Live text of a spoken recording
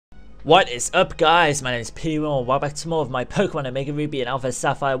What is up, guys? My name is P1 and welcome back to more of my Pokemon Omega Ruby and Alpha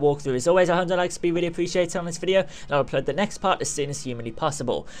Sapphire walkthrough. As always, 100 likes would be really appreciated on this video, and I'll upload the next part as soon as humanly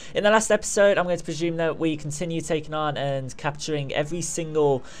possible. In the last episode, I'm going to presume that we continue taking on and capturing every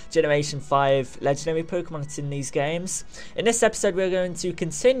single Generation 5 legendary Pokemon that's in these games. In this episode, we're going to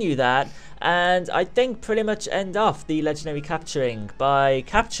continue that, and I think pretty much end off the legendary capturing by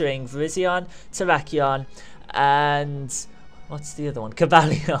capturing Virizion, Terrakion, and what's the other one?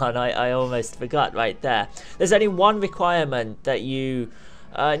 Cobalion. I almost forgot right there. There's only one requirement that you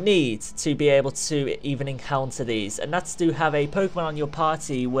need to be able to even encounter these, and that's to have a Pokemon on your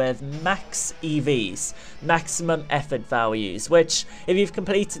party with max EVs, maximum effort values, which if you've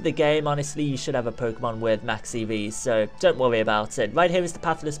completed the game, honestly, you should have a Pokemon with max EVs, so don't worry about it. Right here is the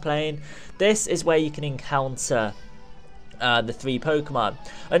Pathless Plain. This is where you can encounter the 3 Pokemon.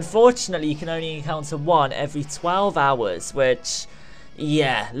 Unfortunately, you can only encounter one every 12 hours, which,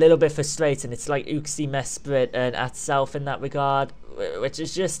 yeah, a little bit frustrating. It's like Uxie, Mesprit, and Atself in that regard, which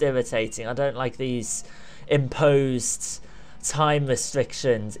is just irritating. I don't like these imposed time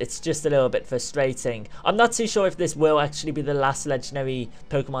restrictions. It's just a little bit frustrating. I'm not too sure if this will actually be the last legendary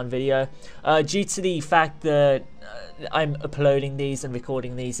Pokemon video, due to the fact that I'm uploading these and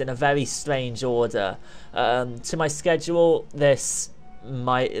recording these in a very strange order. To my schedule, this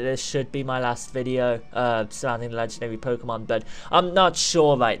should be my last video surrounding the legendary Pokemon, but I'm not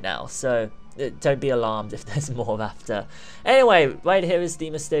sure right now, so don't be alarmed if there's more after. Anyway, right here is the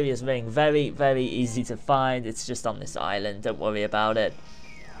mysterious ring. Very, very easy to find. It's just on this island. Don't worry about it.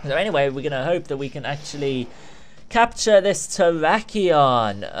 So anyway, we're going to hope that we can actually capture this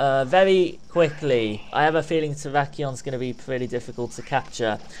Terrakion very quickly. I have a feeling Terrakion's going to be pretty difficult to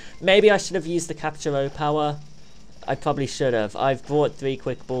capture. Maybe I should have used the Capture O power. I probably should have. I've brought 3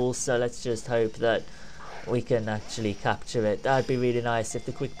 quick balls, so let's just hope that we can actually capture it. That'd be really nice if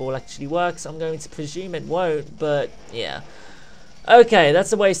the quick ball actually works. I'm going to presume it won't, but yeah. Okay,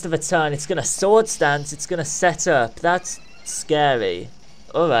 that's a waste of a turn. It's going to Swords Dance. It's going to set up. That's scary.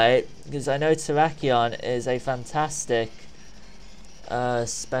 Alright, because I know Terrakion is a fantastic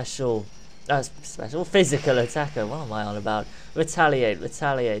special physical attacker. What am I on about? Retaliate.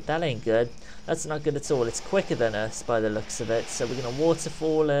 That ain't good. That's not good at all. It's quicker than us by the looks of it. So we're going to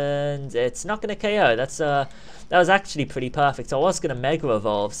Waterfall, and it's not going to KO. That was actually pretty perfect. I was going to Mega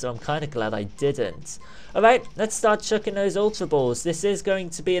Evolve, so I'm kind of glad I didn't. Alright, let's start chucking those Ultra Balls. This is going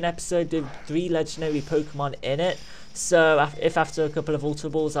to be an episode with 3 legendary Pokemon in it. So if after a couple of Ultra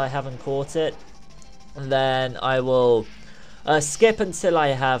Balls I haven't caught it, then I will skip until I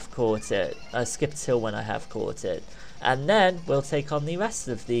have caught it. Skip till when I have caught it. And then we'll take on the rest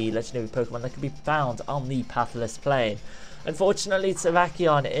of the legendary Pokemon that can be found on the Pathless Plain. Unfortunately,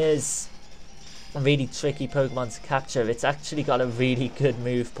 Terrakion is a really tricky Pokemon to capture. It's actually got a really good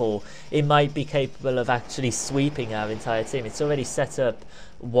move pool. It might be capable of actually sweeping our entire team. It's already set up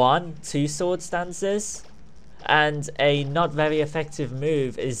 2 Sword Stances, and a not very effective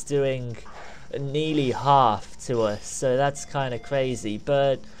move is doing nearly half to us. So that's kind of crazy,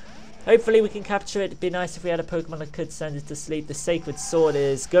 but hopefully we can capture it. It'd be nice if we had a Pokemon that could send it to sleep. The Sacred Sword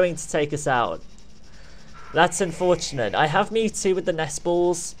is going to take us out. That's unfortunate. I have Mewtwo with the Nest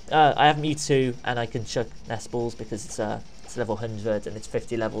Balls. I have Mewtwo and I can chuck Nest Balls because it's level 100 and it's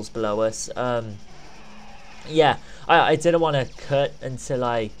 50 levels below us. Yeah, I didn't want to cut until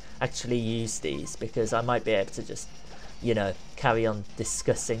I actually use these, because I might be able to just, you know, carry on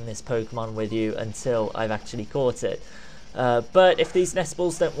discussing this Pokemon with you until I've actually caught it. But if these Nest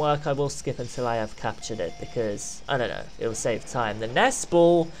Balls don't work, I will skip until I have captured it, because, I don't know, it will save time. The Nest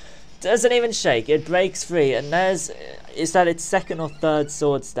Ball doesn't even shake. It breaks free, and is that its 2nd or 3rd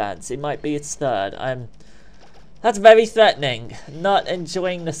Sword Stance? It might be its 3rd. That's very threatening. Not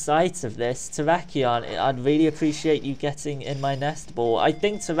enjoying the sight of this. Terrakion, I'd really appreciate you getting in my Nest Ball. I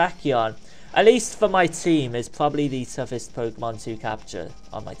think Terrakion, at least for my team, is probably the toughest Pokemon to capture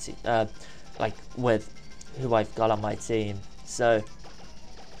on my team. Like, with who I've got on my team. So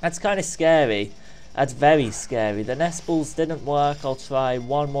that's kind of scary. That's very scary. The Nest Balls didn't work. I'll try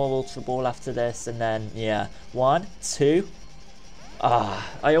one more Ultra Ball after this, and then, yeah, 1, 2.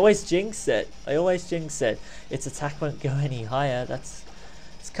 I always jinx it. Its attack won't go any higher. It's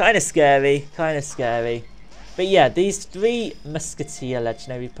kind of scary. But yeah, these 3 musketeer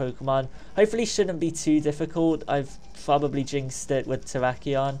legendary Pokemon hopefully shouldn't be too difficult. I've probably jinxed it with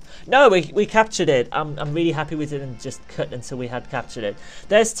Terrakion. No, we captured it. I'm really happy we didn't just cut until we had captured it.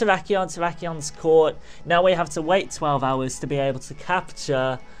 There's Terrakion. Terrakion's caught. Now we have to wait 12 hours to be able to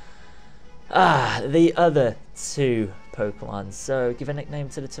capture the other 2 Pokemon. So give a nickname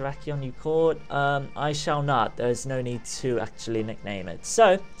to the Terrakion you caught. I shall not. There's no need to actually nickname it.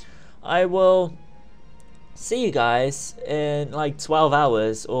 So I will see you guys in like 12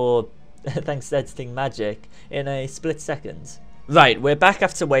 hours, or thanks to editing magic, in a split second. Right, we're back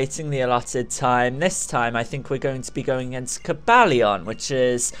after waiting the allotted time. This time I think we're going to be going against Cobalion, which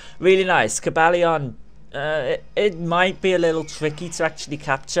is really nice. Cobalion, it might be a little tricky to actually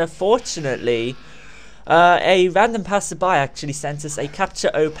capture. Fortunately, a random passerby actually sent us a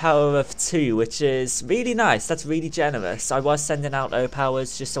capture O power of 2, which is really nice. That's really generous. I was sending out O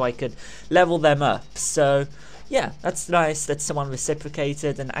powers just so I could level them up. So yeah, that's nice that someone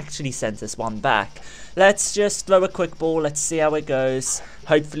reciprocated and actually sent us one back. Let's just throw a quick ball. Let's see how it goes.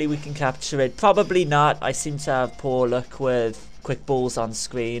 Hopefully we can capture it. Probably not. I seem to have poor luck with quick balls on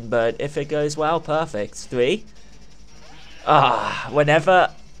screen, but if it goes well, perfect. 3. Whenever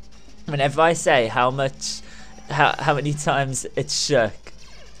I say how many times it's shook,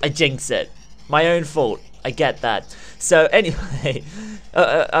 I jinx it. My own fault. I get that. So anyway,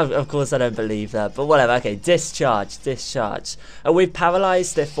 of course I don't believe that, but whatever. Okay, discharge. We've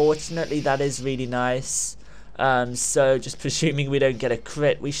paralyzed it. Fortunately, that is really nice. So just presuming we don't get a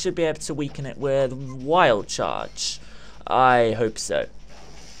crit, we should be able to weaken it with wild charge. I hope so.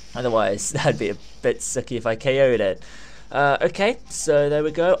 Otherwise, that'd be a bit sucky if I KO'd it. Okay, so there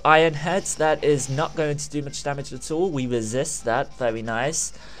we go. Iron Heads, that is not going to do much damage at all. We resist that. Very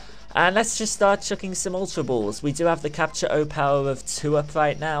nice. And let's just start chucking some Ultra Balls. We do have the Capture O power of 2 up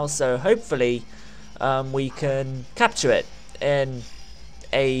right now, so hopefully we can capture it in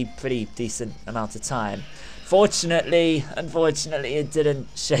a pretty decent amount of time. Unfortunately, it didn't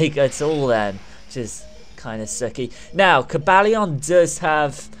shake at all then, which is kind of sucky. Now, Cobalion does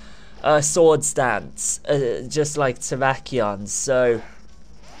have sword stance, just like Terrakion, so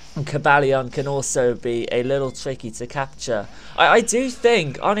Cobalion can also be a little tricky to capture. I do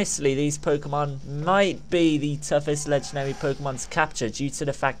think, honestly, these Pokemon might be the toughest legendary Pokemon to capture due to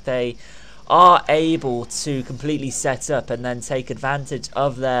the fact they are able to completely set up and then take advantage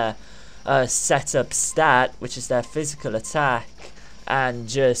of their setup stat, which is their physical attack, and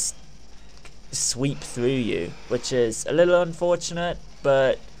just sweep through you, which is a little unfortunate,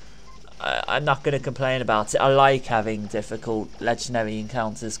 but I'm not going to complain about it. I like having difficult legendary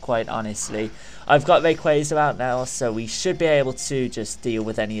encounters, quite honestly. I've got Rayquaza out now, so we should be able to just deal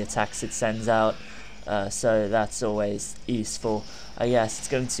with any attacks it sends out. So that's always useful. Yes, it's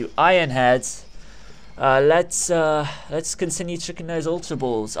going to Iron Head. Let's continue chucking those Ultra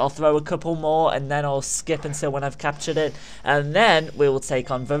Balls. I'll throw a couple more and then I'll skip until when I've captured it. And then we will take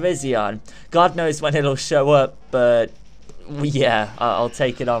on Virizion. God knows when it'll show up, but yeah, I'll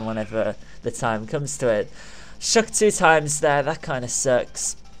take it on whenever the time comes to it. Shook 2 times there, that kind of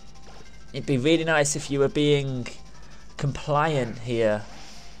sucks. It'd be really nice if you were being compliant here,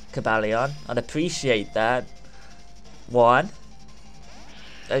 Cobalion. I'd appreciate that. 1.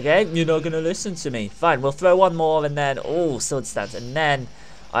 Okay, you're not going to listen to me. Fine, we'll throw one more and then, oh, sword stance. And then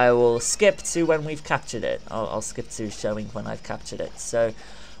I will skip to when we've captured it. I'll skip to showing when I've captured it. So,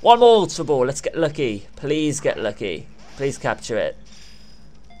 one more Ultra Ball. Let's get lucky. Please get lucky. Please capture it.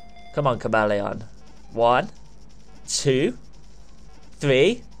 Come on, Cobalion. 1, 2,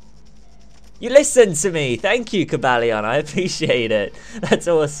 3. You listened to me. Thank you, Cobalion. I appreciate it. That's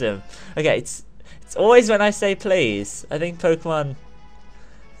awesome. Okay, it's always when I say please. I think Pokemon,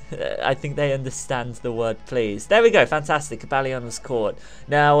 I think they understand the word please. There we go. Fantastic. Cobalion was caught.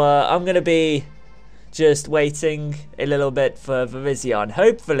 Now, I'm going to be just waiting a little bit for Virizion.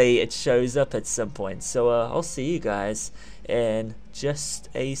 Hopefully it shows up at some point. So I'll see you guys in just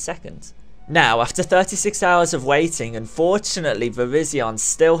a second. Now, after 36 hours of waiting, unfortunately Virizion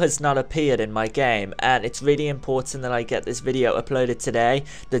still has not appeared in my game, and it's really important that I get this video uploaded today,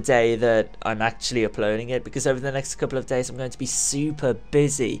 the day that I'm actually uploading it, because over the next couple of days I'm going to be super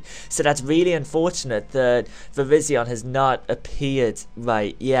busy. So that's really unfortunate that Virizion has not appeared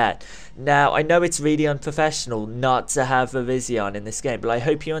right yet. Now, I know it's really unprofessional not to have Virizion in this game, but I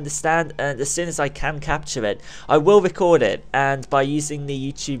hope you understand, and as soon as I can capture it, I will record it, and by using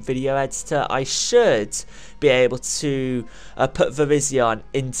the YouTube video editor, I should be able to put Virizion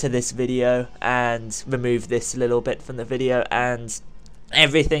into this video and remove this little bit from the video, and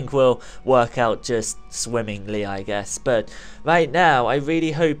everything will work out just swimmingly, I guess. But right now, I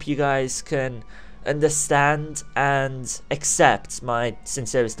really hope you guys can understand and accept my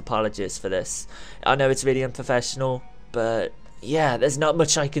sincerest apologies for this. I know it's really unprofessional, but yeah, there's not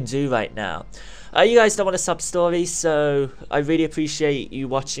much I can do right now. You guys don't want a sub story, so I really appreciate you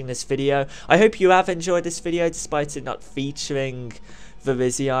watching this video. I hope you have enjoyed this video despite it not featuring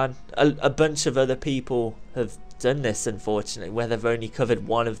Virizion. A bunch of other people have done this, unfortunately, where they've only covered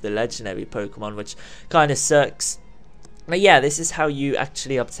one of the legendary Pokemon, which kind of sucks. But yeah, this is how you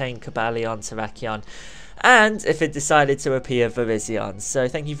actually obtain Cobalion, Terrakion, and if it decided to appear, Virizion. So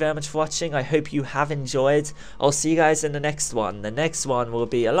thank you very much for watching. I hope you have enjoyed. I'll see you guys in the next one. The next one will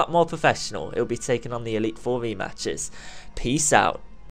be a lot more professional. It will be taking on the Elite Four rematches. Peace out.